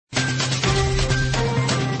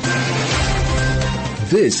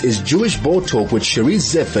This is Jewish Board Talk with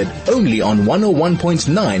Cherise Zeffert, only on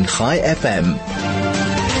 101.9 Chai FM.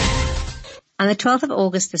 On the 12th of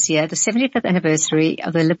August this year, the 75th anniversary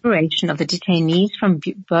of the liberation of the detainees from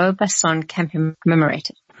Beau Bisson camp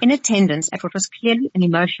commemorated. In attendance at what was clearly an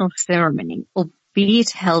emotional ceremony,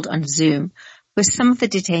 albeit held on Zoom, were some of the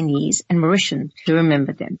detainees and Mauritians who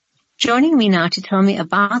remembered them. Joining me now to tell me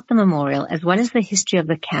about the memorial as well as the history of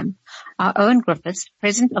the camp are Owen Griffiths,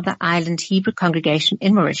 President of the Island Hebrew Congregation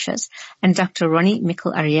in Mauritius, and Dr. Roni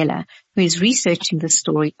Mikel, who is researching the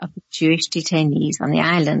story of the Jewish detainees on the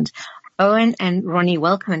island. Owen and Roni,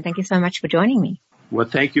 welcome, and thank you so much for joining me. Well,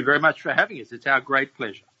 thank you very much for having us. It's our great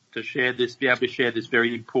pleasure to be able to share this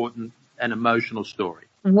very important and emotional story.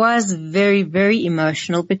 Was very, very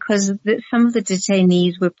emotional because some of the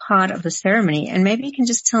detainees were part of the ceremony. And maybe you can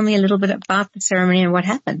just tell me a little bit about the ceremony and what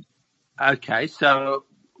happened. Okay, so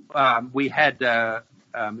we had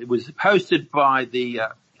it was hosted by the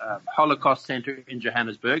Holocaust Center in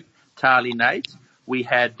Johannesburg, Tali Nates. We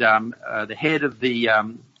had the head of the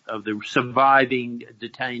surviving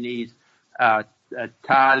detainees,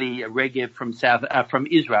 Tali Regev from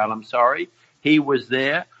Israel. He was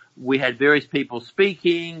there. We had various people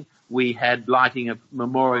speaking. We had lighting of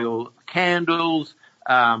memorial candles,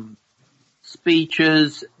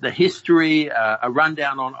 speeches, the history, a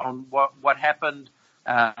rundown on what happened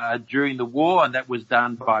during the war, and that was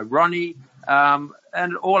done by Roni.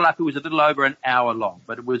 And all up, it was a little over an hour long,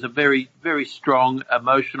 but it was a very, very strong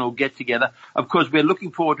emotional get-together. Of course, we're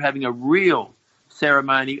looking forward to having a real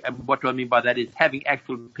ceremony, and what do I mean by that is having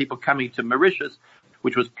actual people coming to Mauritius,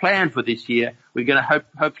 which was planned for this year. We're going to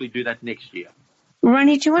hopefully do that next year.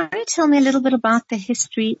 Roni, do you want to tell me a little bit about the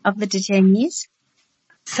history of the detainees?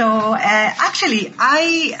 So, actually,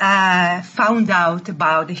 I found out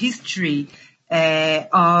about the history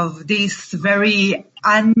of this very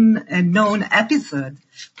unknown episode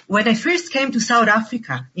when I first came to South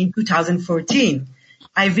Africa in 2014.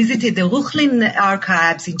 I visited the Ruchlin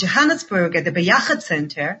archives in Johannesburg at the Beyachad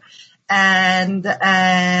Center, and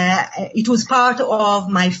it was part of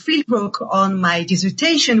my fieldwork on my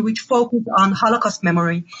dissertation, which focused on Holocaust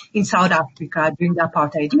memory in South Africa during the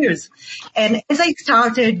apartheid years. And as I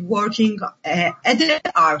started working at the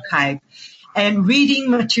archive and reading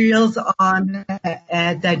materials on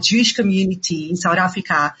the Jewish community in South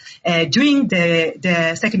Africa during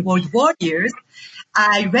the Second World War years,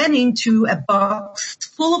 I ran into a box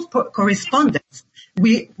full of correspondence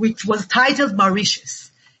which was titled Mauritius.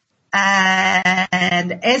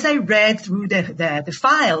 And as I read through the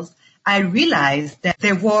files, I realized that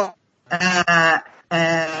there were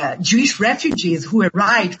Jewish refugees who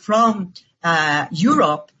arrived from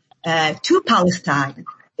Europe to Palestine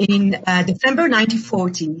in December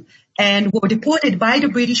 1940 and were deported by the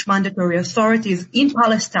British mandatory authorities in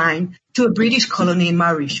Palestine to a British colony in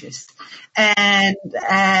Mauritius. And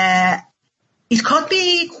it caught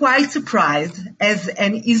me quite surprised as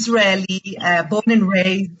an Israeli, born and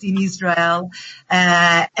raised in Israel,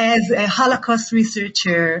 as a Holocaust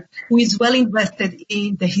researcher who is well invested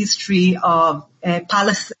in the history of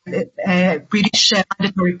British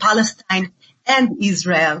mandatory Palestine and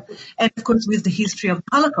Israel, and of course with the history of the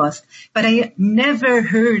Holocaust. But I never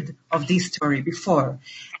heard of this story before.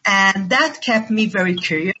 And that kept me very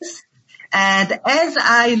curious. And as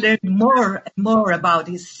I learned more and more about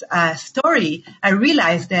this story, I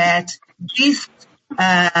realized that this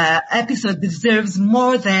episode deserves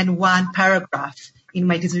more than one paragraph in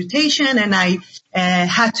my dissertation, and I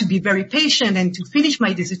had to be very patient and to finish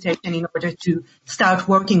my dissertation in order to start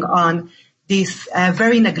working on this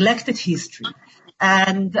very neglected history.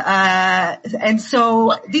 And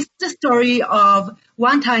so this is the story of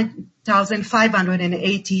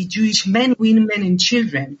 1,580 Jewish men, women, and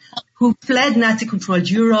children who fled Nazi-controlled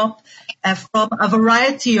Europe from a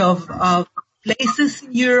variety of places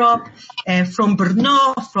in Europe, from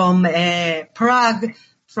Brno, from Prague,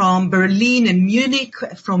 from Berlin and Munich,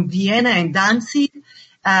 from Vienna and Danzig,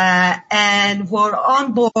 and were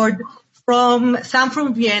on board some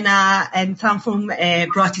from Vienna and some from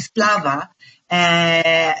Bratislava,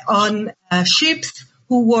 on ships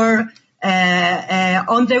who were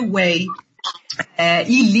on their way,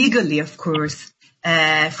 illegally, of course,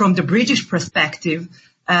 from the British perspective,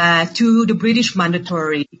 to the British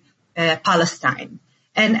mandatory Palestine.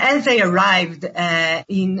 And as they arrived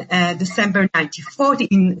in December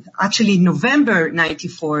 1940, actually November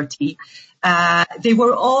 1940, they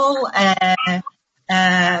were all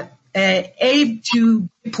able to be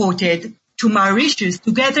deported to Mauritius,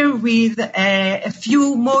 together with a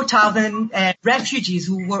few more thousand refugees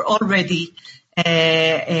who were already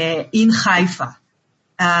in Haifa.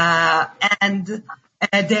 And the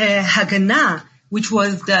Haganah, which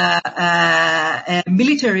was the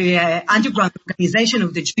military underground organization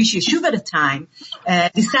of the Jewish Yeshuv at the time,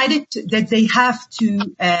 decided that they have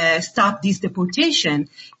to stop this deportation,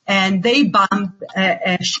 and they bombed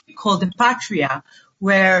a ship called the Patria,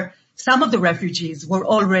 where some of the refugees were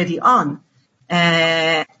already on,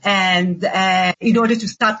 and in order to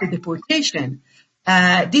stop the deportation.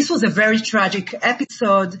 This was a very tragic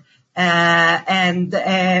episode, and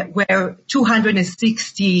where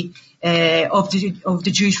 260 of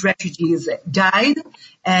the Jewish refugees died.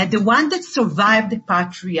 The ones that survived the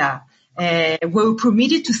Patria were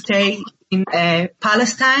permitted to stay in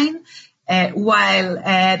Palestine, while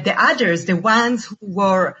the others, the ones who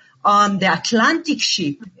were on the Atlantic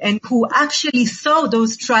ship and who actually saw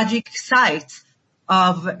those tragic sights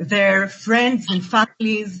of their friends and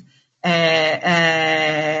families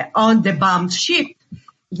on the bombed ship,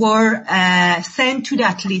 were sent to the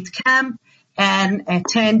athlete camp, and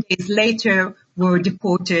 10 days later were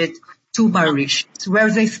deported to Mauritius,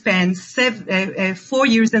 where they spent 4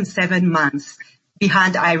 years and 7 months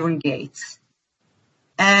behind iron gates.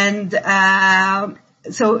 And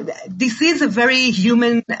so this is a very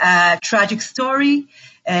human, tragic story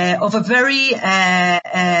of a very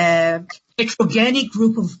heterogenic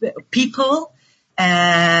group of people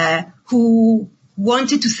who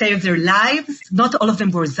wanted to save their lives. Not all of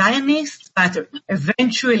them were Zionists, but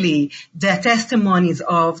eventually the testimonies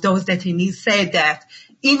of those detainees said that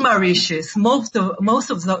in Mauritius, most of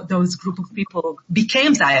those group of people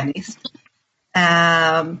became Zionists.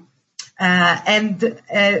 And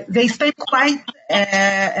they spent quite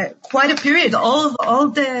a period, all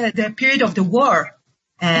the period of the war,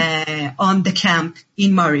 on the camp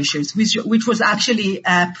in Mauritius, which was actually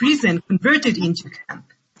a prison converted into camp.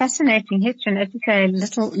 Fascinating history, and as you say,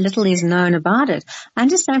 little is known about it. I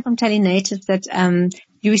understand from telenatives that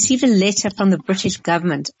you received a letter from the British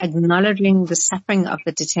government acknowledging the suffering of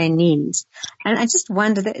the detainees, and I just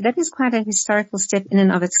wonder that is quite a historical step in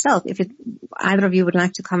and of itself. If either of you would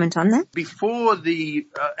like to comment on that, before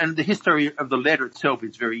and the history of the letter itself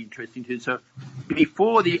is very interesting too. So,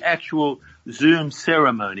 before the actual Zoom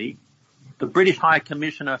ceremony, the British High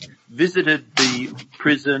Commissioner visited the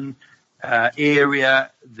prison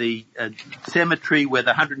area, the cemetery where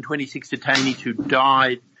the 126 detainees who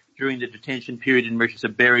died during the detention period in Mauritius are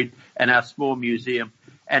buried, and our small museum.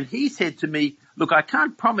 And he said to me, look, I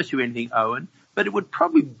can't promise you anything, Owen, but it would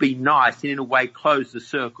probably be nice and in a way close the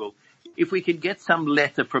circle if we can get some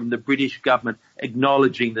letter from the British government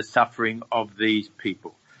acknowledging the suffering of these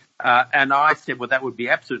people. And I said, well, that would be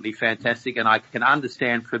absolutely fantastic, and I can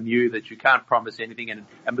understand from you that you can't promise anything, and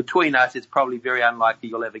between us, it's probably very unlikely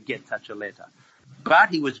you'll ever get such a letter. But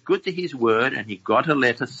he was good to his word, and he got a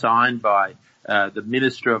letter signed by the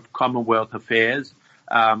Minister of Commonwealth Affairs,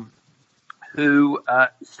 who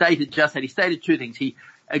stated just that. He stated two things. He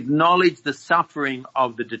acknowledged the suffering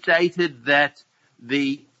of the detained, that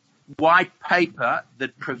the white paper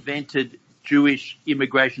that prevented Jewish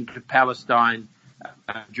immigration to Palestine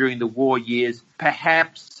during the war years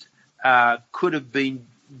perhaps could have been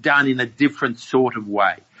done in a different sort of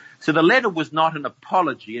way. So the letter was not an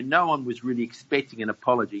apology, and no one was really expecting an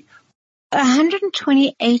apology.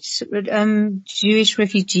 128 Jewish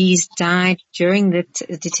refugees died during the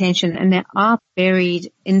detention, and they are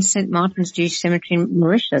buried in St. Martin's Jewish Cemetery in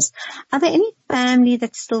Mauritius. Are there any family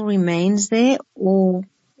that still remains there, or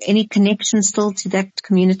any connection still to that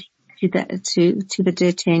community, to the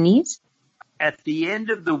detainees? At the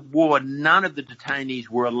end of the war, none of the detainees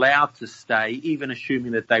were allowed to stay, even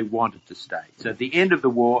assuming that they wanted to stay. So at the end of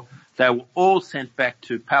the war, they were all sent back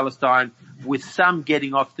to Palestine, with some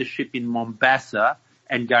getting off the ship in Mombasa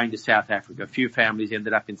and going to South Africa. A few families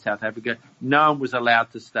ended up in South Africa. No one was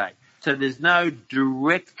allowed to stay. So there's no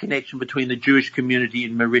direct connection between the Jewish community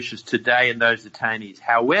in Mauritius today and those detainees.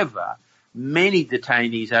 However, many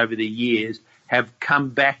detainees over the years have come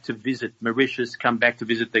back to visit Mauritius, come back to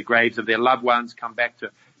visit the graves of their loved ones, come back to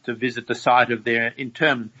visit the site of their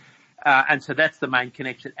interment. And so that's the main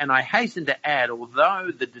connection. And I hasten to add, although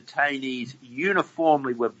the detainees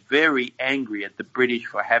uniformly were very angry at the British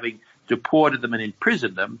for having deported them and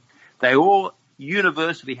imprisoned them, they all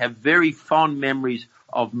universally have very fond memories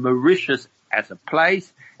of Mauritius as a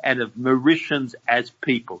place and of Mauritians as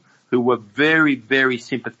people, who were very, very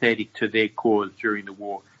sympathetic to their cause during the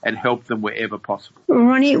war and helped them wherever possible.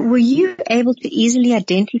 Roni, were you able to easily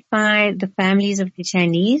identify the families of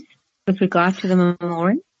detainees with regard to the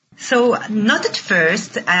memorial? So not at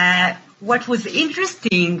first. What was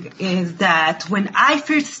interesting is that when I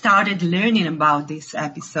first started learning about this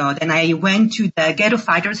episode and I went to the Ghetto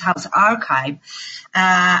Fighters House archive,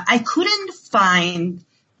 I couldn't find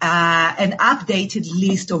an updated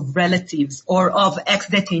list of relatives or of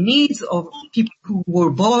ex-detainees or people who were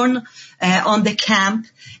born on the camp.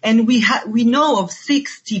 And we know of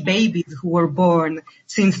 60 babies who were born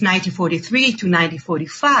since 1943 to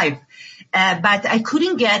 1945. But I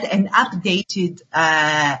couldn't get an updated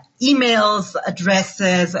emails,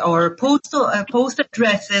 addresses, or post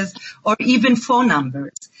addresses, or even phone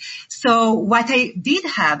numbers. So what I did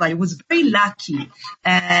have, I was very lucky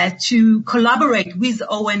to collaborate with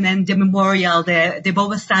Owen and the memorial, the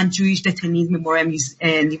Beau Jewish Detainees Memorial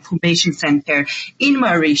and Information Center in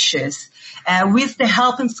Mauritius, with the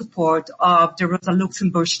help and support of the Rosa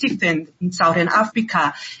Luxemburg Stiftung in Southern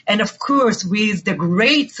Africa, and of course with the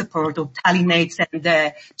great support of Tali Nates and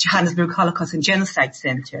the Johannesburg Holocaust and Genocide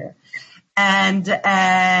Center. And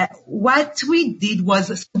what we did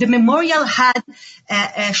was the memorial had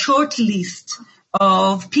a short list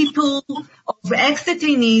of people, of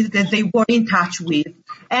ex-detainees that they were in touch with,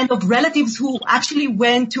 and of relatives who actually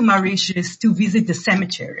went to Mauritius to visit the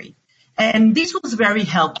cemetery. And this was very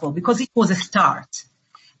helpful because it was a start.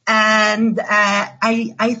 And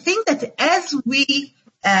I think that as we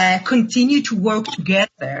continue to work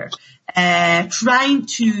together, trying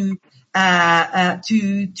to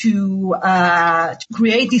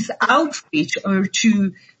create this outreach or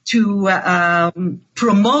to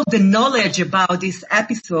promote the knowledge about this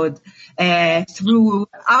episode through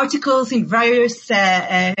articles in various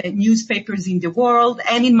newspapers in the world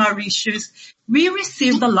and in Mauritius, we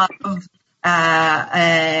received a lot of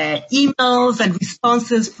emails and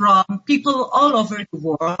responses from people all over the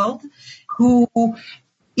world who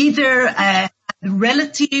either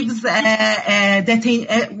relatives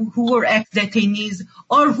who were ex-detainees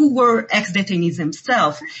or who were ex-detainees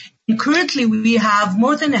themselves. And currently we have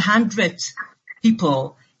more than 100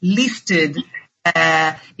 people listed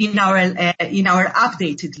in our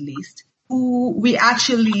updated list who we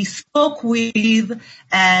actually spoke with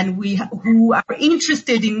and who are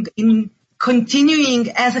interested in continuing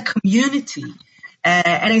as a community.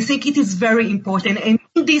 And I think it is very important. And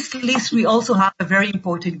in this list we also have a very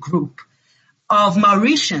important group of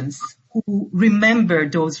Mauritians who remember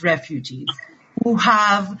those refugees, who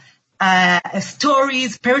have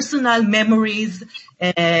stories, personal memories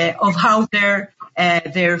of how their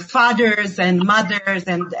fathers and mothers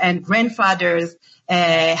and grandfathers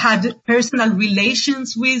had personal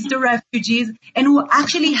relations with the refugees, and who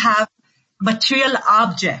actually have material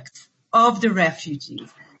objects of the refugees.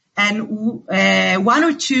 And one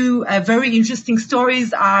or two very interesting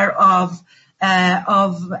stories are of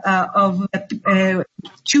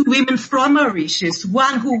two women from Mauritius,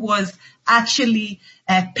 one who was actually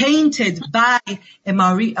painted by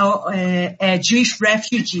a Jewish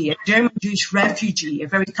refugee, a German Jewish refugee, a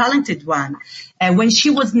very talented one. When she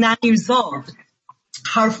was 9 years old,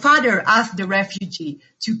 her father asked the refugee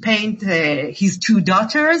to paint his two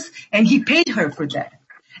daughters, and he paid her for that.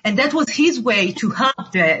 And that was his way to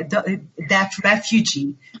help that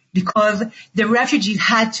refugee, because the refugee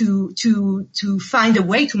had to find a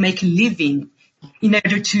way to make a living in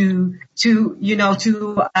order to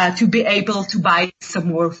be able to buy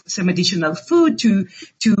some additional food, to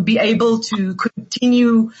be able to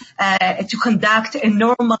continue to conduct a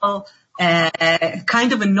normal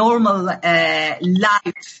kind of a normal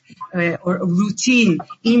life or routine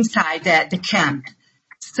inside the camp.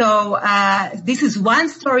 So this is one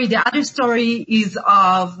story. The other story is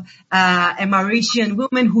of a Mauritian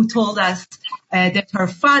woman who told us that her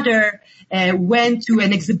father went to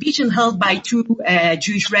an exhibition held by two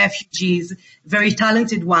Jewish refugees, very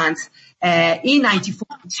talented ones, in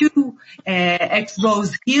 1942 at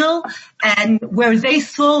Rose Hill, and where they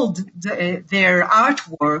sold their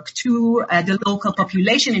artwork to the local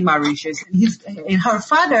population in Mauritius. And her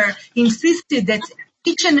father insisted that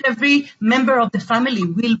each and every member of the family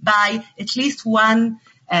will buy at least one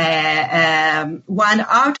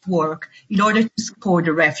artwork in order to support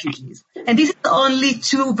the refugees. And this is only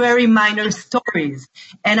two very minor stories.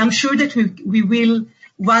 And I'm sure that we will,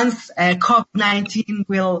 once COVID-19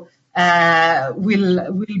 will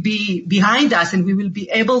be behind us and we will be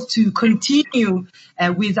able to continue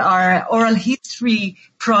with our oral history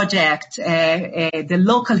project, the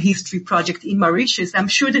local history project in Mauritius, I'm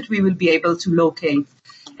sure that we will be able to locate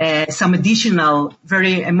some additional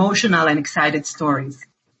very emotional and excited stories.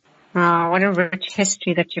 Oh, what a rich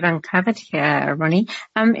history that you've uncovered here, Roni.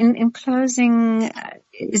 In closing,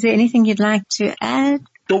 is there anything you'd like to add?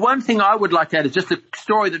 The one thing I would like to add is just a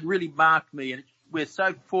story that really marked me, and we're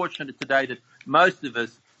so fortunate today that most of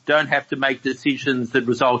us don't have to make decisions that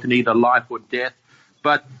result in either life or death.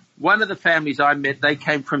 But one of the families I met, they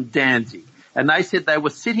came from Danzig. And they said they were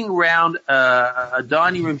sitting around a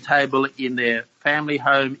dining room table in their family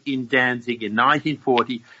home in Danzig in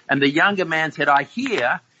 1940. And the younger man said, I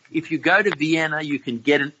hear if you go to Vienna, you can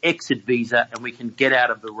get an exit visa and we can get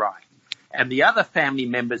out of the Reich. And the other family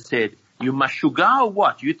member said, you mashuga or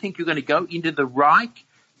what? You think you're going to go into the Reich?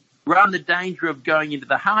 Run the danger of going into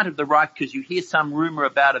the heart of the Reich because you hear some rumor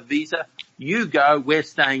about a visa. You go, we're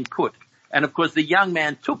staying put. And of course the young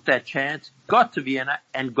man took that chance, got to Vienna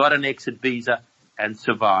and got an exit visa and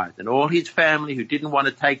survived. And all his family who didn't want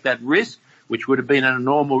to take that risk, which would have been an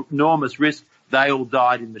enormous risk, they all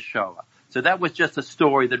died in the Shoah. So that was just a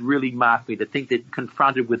story that really marked me, to think that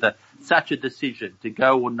confronted with such a decision to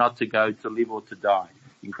go or not to go, to live or to die.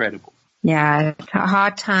 Incredible. Yeah,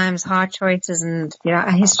 hard times, hard choices, and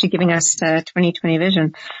a history giving us 2020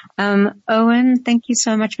 vision. Owen, thank you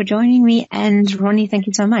so much for joining me, and Roni, thank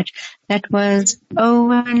you so much. That was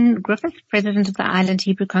Owen Griffiths, President of the Island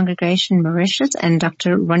Hebrew Congregation, Mauritius, and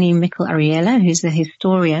Dr. Roni Mikel Arieli, who's the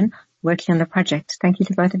historian working on the project. Thank you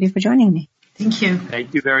to both of you for joining me. Thank you.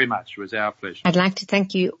 Thank you very much. It was our pleasure. I'd like to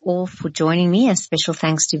thank you all for joining me. A special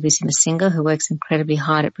thanks to Bisson, who works incredibly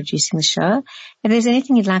hard at producing the show. If there's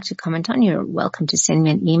anything you'd like to comment on, you're welcome to send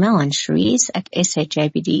me an email on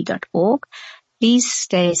cherise@shjbd.org. Please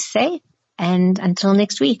stay safe, and until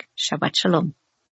next week, Shabbat Shalom.